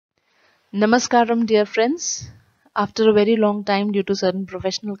Namaskaram, dear friends. After a very long time due to certain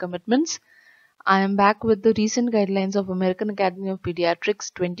professional commitments, I am back with the recent guidelines of American Academy of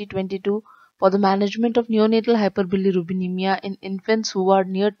Pediatrics 2022 for the management of neonatal hyperbilirubinemia in infants who are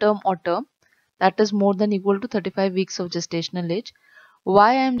near term or term, that is more than equal to 35 weeks of gestational age.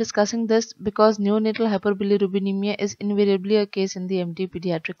 Why I am discussing this? Because neonatal hyperbilirubinemia is invariably a case in the MD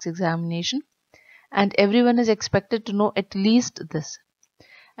pediatrics examination, and everyone is expected to know at least this.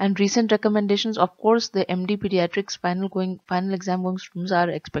 And recent recommendations, of course, the MD pediatrics final exam going students are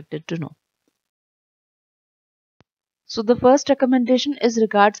expected to know. So the first recommendation is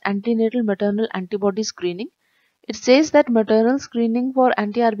regards antenatal maternal antibody screening. It says that maternal screening for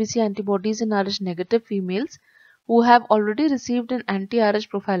anti-RBC antibodies in Rh negative females who have already received an anti-Rh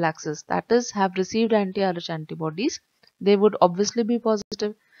prophylaxis, that is, have received anti-Rh antibodies, they would obviously be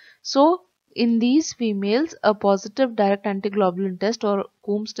positive. So in these females, a positive direct antiglobulin test or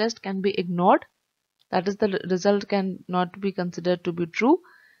Coombs test can be ignored. That is, the result can not be considered to be true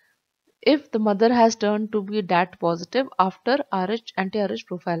if the mother has turned to be DAT positive after anti-Rh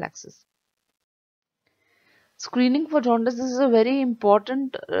prophylaxis. Screening for jaundice, this is a very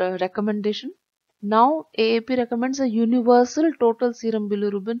important recommendation. Now AAP recommends a universal total serum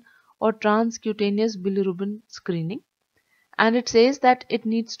bilirubin or transcutaneous bilirubin screening, and it says that it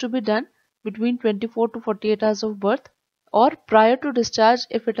needs to be done between 24 to 48 hours of birth or prior to discharge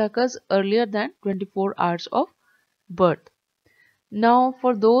if it occurs earlier than 24 hours of birth. Now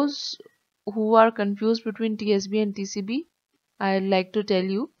for those who are confused between TSB and TCB, I'd like to tell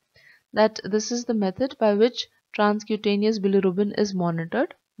you that this is the method by which transcutaneous bilirubin is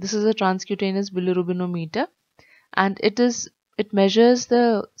monitored. This is a transcutaneous bilirubinometer, and it measures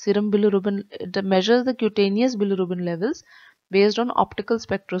the serum bilirubin, it measures the cutaneous bilirubin levels based on optical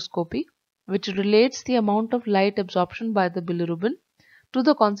spectroscopy, which relates the amount of light absorption by the bilirubin to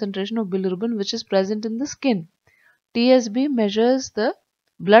the concentration of bilirubin which is present in the skin. TSB measures the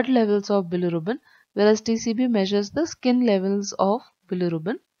blood levels of bilirubin, whereas TCB measures the skin levels of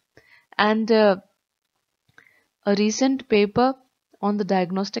bilirubin. And a recent paper on the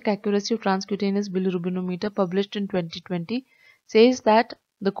diagnostic accuracy of transcutaneous bilirubinometer published in 2020 says that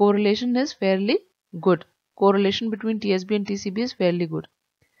the correlation is fairly good. Correlation between TSB and TCB is fairly good.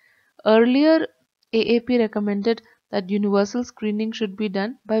 Earlier, AAP recommended that universal screening should be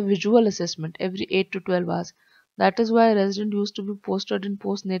done by visual assessment every 8 to 12 hours. That is why a resident used to be posted in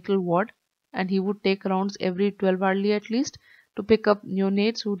postnatal ward, and he would take rounds every 12 hourly at least to pick up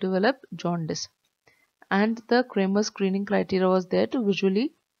neonates who develop jaundice. And the Kramer screening criteria was there to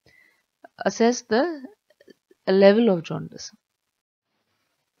visually assess the level of jaundice.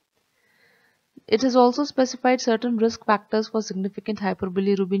 It has also specified certain risk factors for significant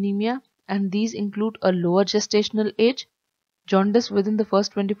hyperbilirubinemia, and these include a lower gestational age, jaundice within the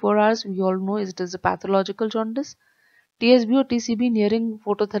first 24 hours, we all know it is a pathological jaundice, TSB or TCB nearing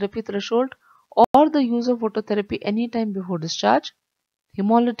phototherapy threshold, or the use of phototherapy anytime before discharge,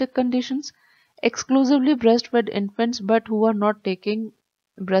 hemolytic conditions, exclusively breastfed infants but who are not taking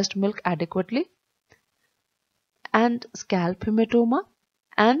breast milk adequately, and scalp hematoma,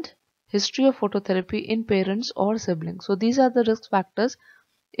 and history of phototherapy in parents or siblings. So these are the risk factors.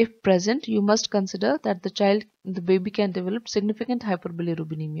 If present, you must consider that the baby can develop significant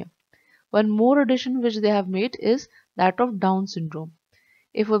hyperbilirubinemia. One more addition which they have made is that of Down syndrome.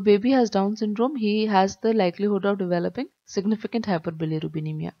 If a baby has Down syndrome, he has the likelihood of developing significant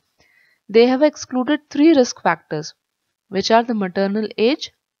hyperbilirubinemia. They have excluded 3 risk factors, which are the maternal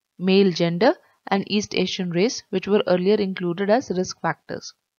age, male gender, and East Asian race, which were earlier included as risk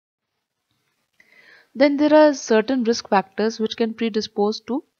factors. Then there are certain risk factors which can predispose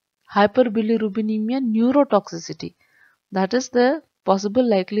to hyperbilirubinemia neurotoxicity. That is the possible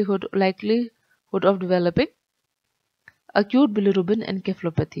likelihood of developing acute bilirubin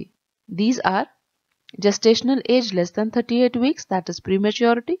encephalopathy. These are gestational age less than 38 weeks, that is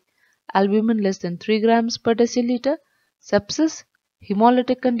prematurity, albumin less than 3 grams per deciliter, sepsis,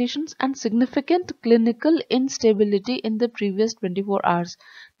 hemolytic conditions, and significant clinical instability in the previous 24 hours.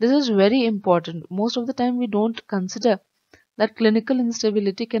 This is very important. Most of the time we don't consider that clinical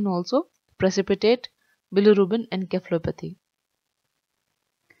instability can also precipitate bilirubin encephalopathy.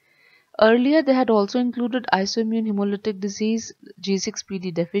 Earlier they had also included isoimmune hemolytic disease,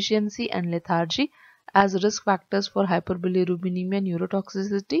 G6PD deficiency, and lethargy as risk factors for hyperbilirubinemia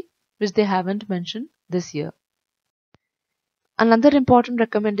neurotoxicity, which they haven't mentioned this year. Another important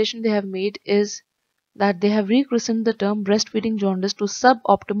recommendation they have made is that they have rechristened the term breastfeeding jaundice to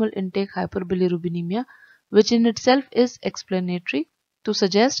suboptimal intake hyperbilirubinemia, which in itself is explanatory to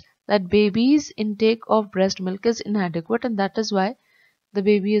suggest that baby's intake of breast milk is inadequate, and that is why the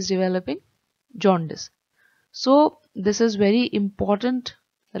baby is developing jaundice. So this is very important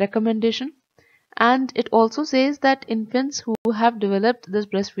recommendation, and it also says that infants who have developed this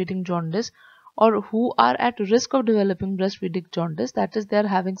breastfeeding jaundice or who are at risk of developing breastfeeding jaundice, that is, they are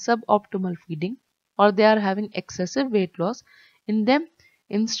having suboptimal feeding or they are having excessive weight loss, in them,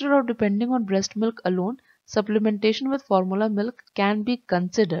 instead of depending on breast milk alone, supplementation with formula milk can be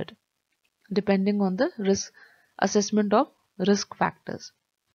considered depending on the risk assessment of risk factors.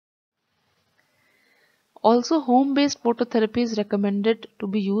 Also, home-based phototherapy is recommended to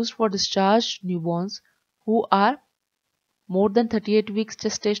be used for discharged newborns who are more than 38 weeks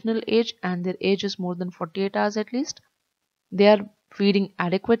gestational age and their age is more than 48 hours at least. They are feeding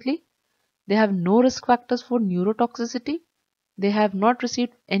adequately. They have no risk factors for neurotoxicity. They have not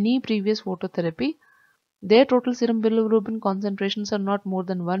received any previous phototherapy. Their total serum bilirubin concentrations are not more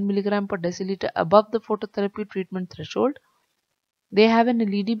than 1 mg per deciliter above the phototherapy treatment threshold. They have an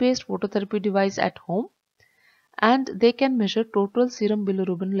LED-based phototherapy device at home, and they can measure total serum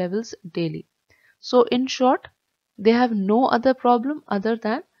bilirubin levels daily. So in short, they have no other problem other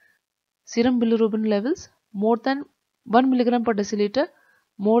than serum bilirubin levels more than 1 mg per deciliter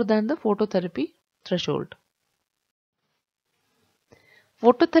more than the phototherapy threshold.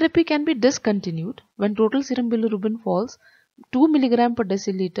 Phototherapy can be discontinued when total serum bilirubin falls 2 mg per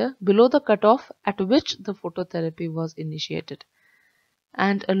deciliter below the cutoff at which the phototherapy was initiated.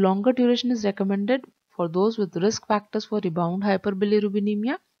 And a longer duration is recommended for those with risk factors for rebound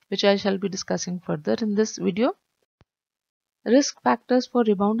hyperbilirubinemia, which I shall be discussing further in this video. Risk factors for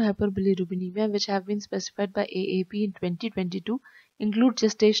rebound hyperbilirubinemia, which have been specified by AAP in 2022, include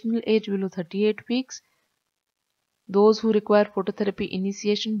gestational age below 38 weeks, those who require phototherapy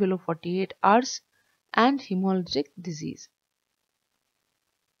initiation below 48 hours, and hemolytic disease.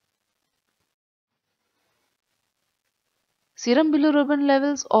 Serum bilirubin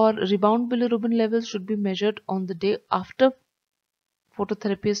levels or rebound bilirubin levels should be measured on the day after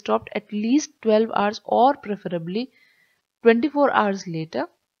phototherapy is stopped, at least 12 hours or preferably 24 hours later,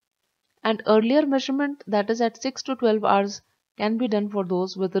 and earlier measurement, that is at 6 to 12 hours, can be done for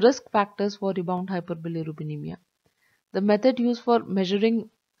those with risk factors for rebound hyperbilirubinemia. The method used for measuring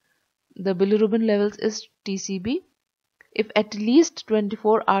the bilirubin levels is TCB if at least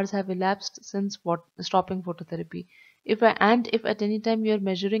 24 hours have elapsed since stopping phototherapy. If at any time you are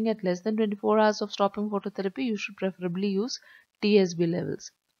measuring at less than 24 hours of stopping phototherapy, you should preferably use TSB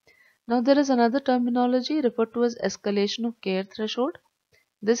levels. Now there is another terminology referred to as escalation of care threshold.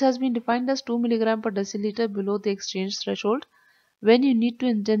 This has been defined as 2 mg per deciliter below the exchange threshold when you need to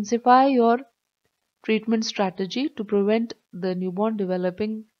intensify your treatment strategy to prevent the newborn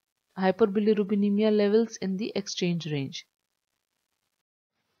developing hyperbilirubinemia levels in the exchange range.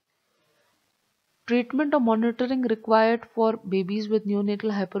 Treatment or monitoring required for babies with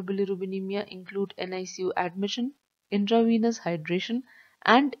neonatal hyperbilirubinemia include NICU admission, intravenous hydration,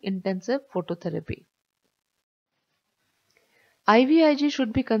 and intensive phototherapy. IVIG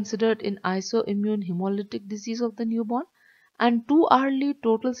should be considered in isoimmune hemolytic disease of the newborn, and 2-hourly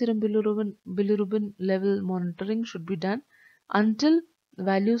total serum bilirubin level monitoring should be done until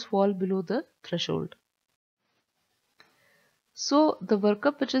values fall below the threshold. So the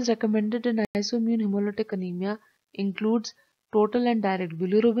workup which is recommended in isoimmune hemolytic anemia includes total and direct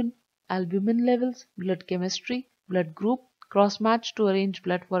bilirubin, albumin levels, blood chemistry, blood group, cross-match to arrange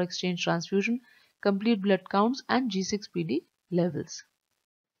blood for exchange transfusion, complete blood counts, and G6PD levels.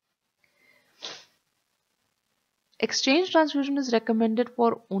 Exchange transfusion is recommended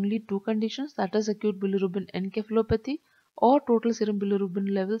for only two conditions, that is acute bilirubin encephalopathy or total serum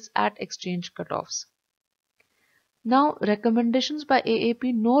bilirubin levels at exchange cutoffs. Now, recommendations by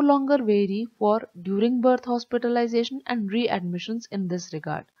AAP no longer vary for during birth hospitalization and readmissions in this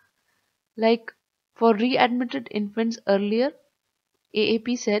regard. Like for readmitted infants earlier,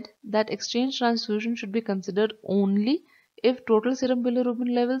 AAP said that exchange transfusion should be considered only if total serum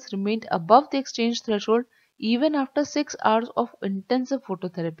bilirubin levels remained above the exchange threshold even after 6 hours of intensive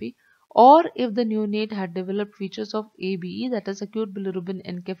phototherapy, or if the neonate had developed features of ABE, that is acute bilirubin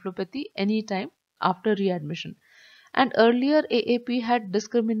encephalopathy, any time after readmission. And earlier AAP had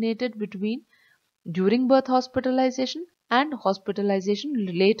discriminated between during birth hospitalization and hospitalization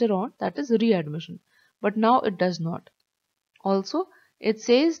later on, that is readmission, but now it does not. Also, it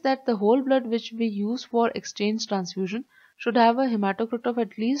says that the whole blood which we use for exchange transfusion should have a hematocrit of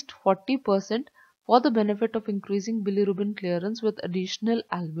at least 40% for the benefit of increasing bilirubin clearance with additional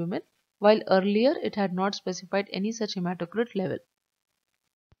albumin, while earlier it had not specified any such hematocrit level.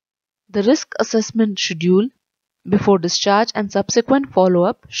 The risk assessment schedule before discharge and subsequent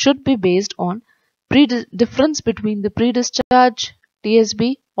follow-up should be based on difference between the pre-discharge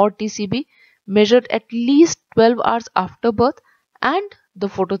TSB or TCB measured at least 12 hours after birth and the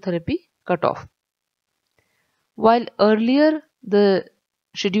phototherapy cutoff. While earlier the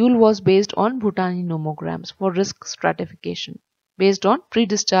schedule was based on Bhutani nomograms for risk stratification based on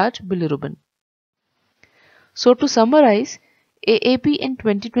pre-discharge bilirubin. So to summarize, AAP in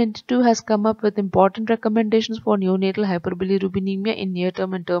 2022 has come up with important recommendations for neonatal hyperbilirubinemia in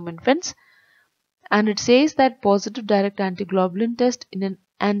near-term and term infants, and it says that positive direct antiglobulin test in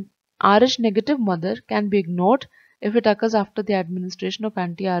an Rh negative mother can be ignored if it occurs after the administration of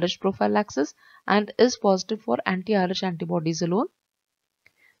anti-Rh prophylaxis and is positive for anti-Rh antibodies alone.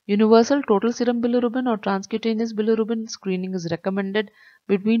 Universal total serum bilirubin or transcutaneous bilirubin screening is recommended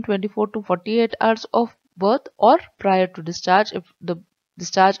between 24 to 48 hours of birth or prior to discharge if the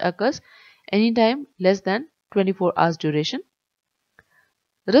discharge occurs anytime less than 24 hours duration.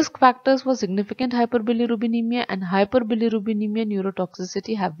 Risk factors for significant hyperbilirubinemia and hyperbilirubinemia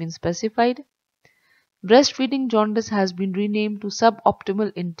neurotoxicity have been specified. Breastfeeding jaundice has been renamed to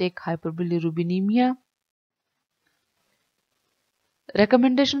suboptimal intake hyperbilirubinemia.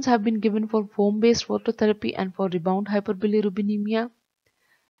 Recommendations have been given for foam-based phototherapy and for rebound hyperbilirubinemia.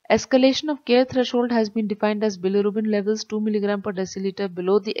 Escalation of care threshold has been defined as bilirubin levels 2 mg per deciliter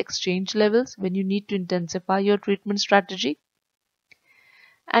below the exchange levels when you need to intensify your treatment strategy.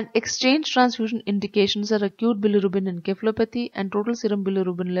 And exchange transfusion indications are acute bilirubin encephalopathy and total serum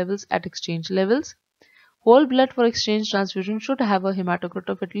bilirubin levels at exchange levels. Whole blood for exchange transfusion should have a hematocrit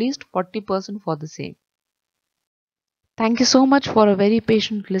of at least 40% for the same. Thank you so much for a very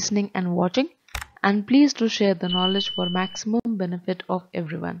patient listening and watching, and please do share the knowledge for maximum benefit of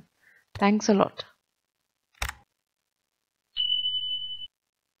everyone. Thanks a lot.